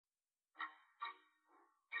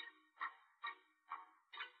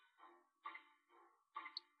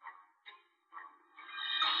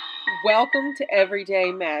Welcome to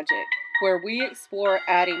Everyday Magic, where we explore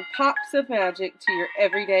adding pops of magic to your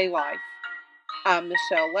everyday life. I'm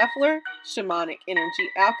Michele, shamanic energy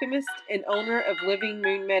alchemist and owner of Living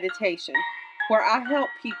Moon Meditation, where I help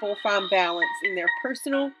people find balance in their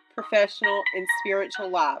personal, professional, and spiritual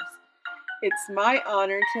lives. It's my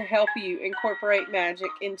honor to help you incorporate magic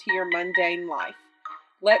into your mundane life.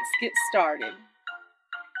 Let's get started.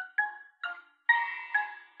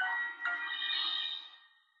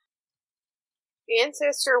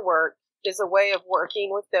 Ancestor work is a way of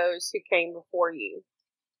working with those who came before you.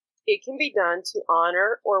 It can be done to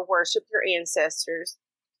honor or worship your ancestors,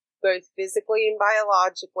 both physically and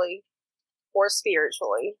biologically, or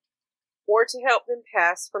spiritually, or to help them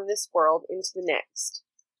pass from this world into the next.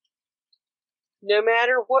 No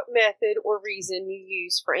matter what method or reason you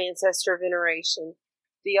use for ancestor veneration,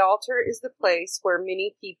 the altar is the place where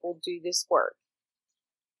many people do this work.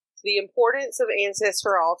 The importance of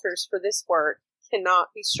ancestor altars for this work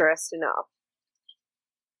cannot be stressed enough.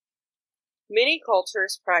 Many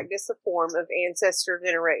cultures practice a form of ancestor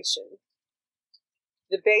veneration.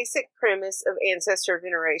 The basic premise of ancestor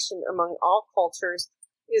veneration among all cultures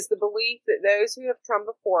is the belief that those who have come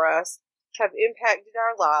before us have impacted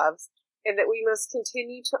our lives and that we must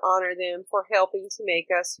continue to honor them for helping to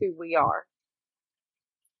make us who we are.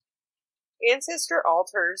 Ancestor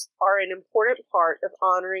altars are an important part of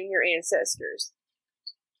honoring your ancestors.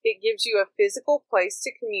 It gives you a physical place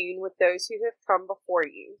to commune with those who have come before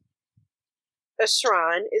you. A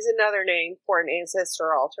shrine is another name for an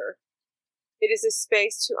ancestor altar. It is a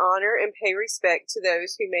space to honor and pay respect to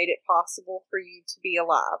those who made it possible for you to be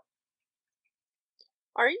alive.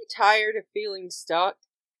 Are you tired of feeling stuck?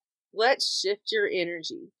 Let's shift your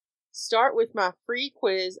energy. Start with my free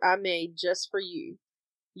quiz I made just for you.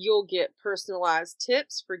 You'll get personalized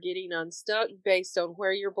tips for getting unstuck based on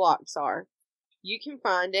where your blocks are. You can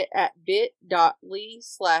find it at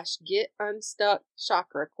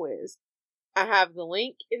bit.ly/getunstuckchakraquiz. I have the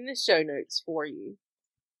link in the show notes for you.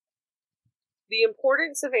 The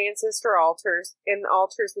importance of ancestor altars and the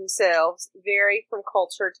altars themselves vary from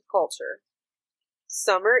culture to culture.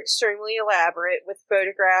 Some are extremely elaborate with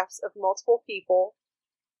photographs of multiple people,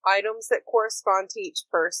 items that correspond to each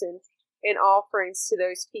person, and offerings to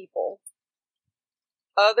those people.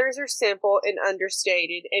 Others are simple and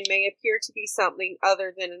understated and may appear to be something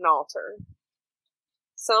other than an altar.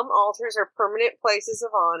 Some altars are permanent places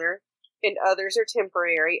of honor, and others are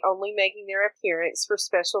temporary, only making their appearance for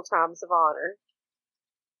special times of honor.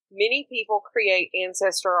 Many people create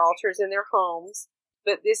ancestor altars in their homes,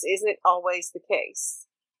 but this isn't always the case.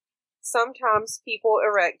 Sometimes people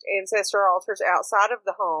erect ancestor altars outside of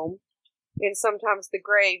the home, and sometimes the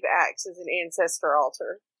grave acts as an ancestor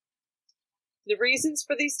altar. The reasons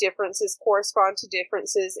for these differences correspond to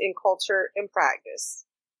differences in culture and practice.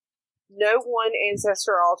 No one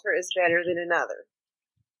ancestor altar is better than another.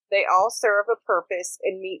 They all serve a purpose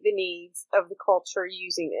and meet the needs of the culture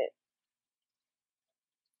using it.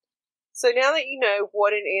 So now that you know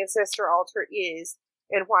what an ancestor altar is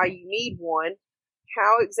and why you need one,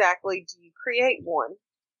 how exactly do you create one?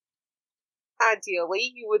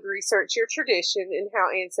 Ideally, you would research your tradition and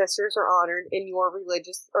how ancestors are honored in your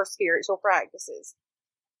religious or spiritual practices.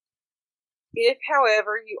 If,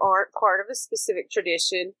 however, you aren't part of a specific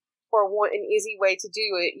tradition or want an easy way to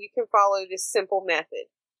do it, you can follow this simple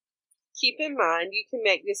method. Keep in mind you can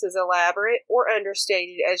make this as elaborate or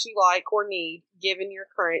understated as you like or need, given your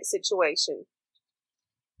current situation.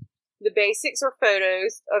 The basics are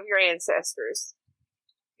photos of your ancestors.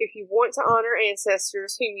 If you want to honor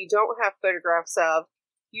ancestors whom you don't have photographs of,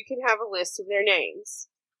 you can have a list of their names.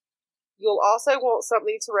 You'll also want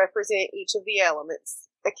something to represent each of the elements: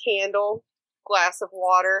 a candle, glass of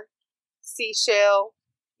water, seashell,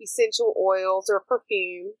 essential oils or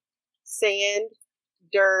perfume, sand,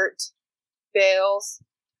 dirt, bells,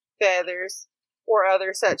 feathers, or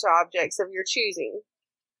other such objects of your choosing.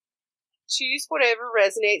 Choose whatever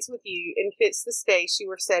resonates with you and fits the space you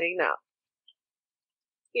are setting up.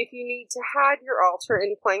 If you need to hide your altar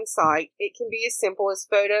in plain sight, it can be as simple as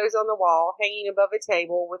photos on the wall hanging above a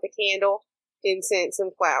table with a candle, incense,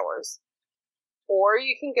 and flowers. Or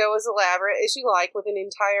you can go as elaborate as you like with an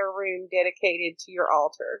entire room dedicated to your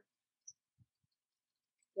altar.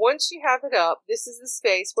 Once you have it up, this is the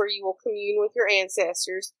space where you will commune with your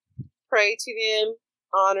ancestors, pray to them,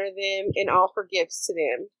 honor them, and offer gifts to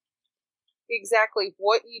them. Exactly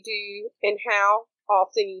what you do and how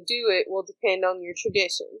often you do it will depend on your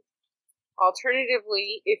tradition.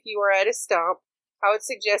 Alternatively, if you are at a stump, I would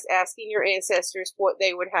suggest asking your ancestors what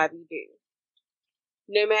they would have you do.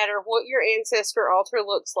 No matter what your ancestor altar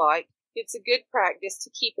looks like, it's a good practice to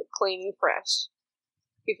keep it clean and fresh.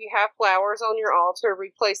 If you have flowers on your altar,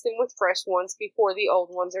 replace them with fresh ones before the old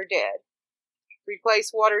ones are dead.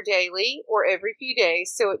 Replace water daily or every few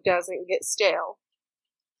days so it doesn't get stale.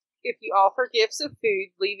 If you offer gifts of food,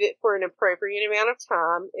 leave it for an appropriate amount of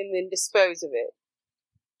time and then dispose of it.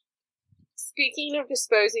 Speaking of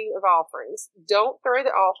disposing of offerings, don't throw the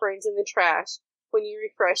offerings in the trash when you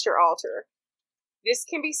refresh your altar. This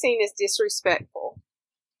can be seen as disrespectful.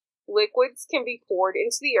 Liquids can be poured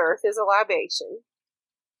into the earth as a libation.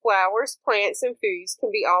 Flowers, plants, and foods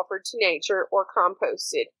can be offered to nature or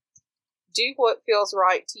composted. Do what feels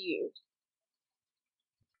right to you.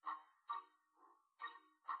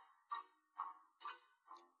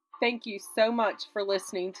 Thank you so much for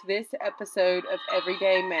listening to this episode of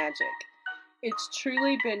Everyday Magic. It's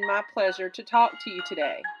truly been my pleasure to talk to you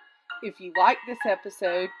today. If you like this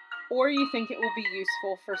episode, or you think it will be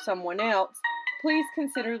useful for someone else, please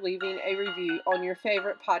consider leaving a review on your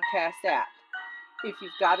favorite podcast app. If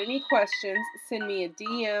you've got any questions, send me a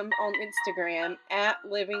DM on Instagram at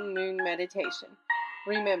Living Moon Meditation.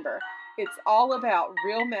 Remember, it's all about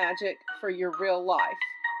real magic for your real life.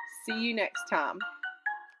 See you next time.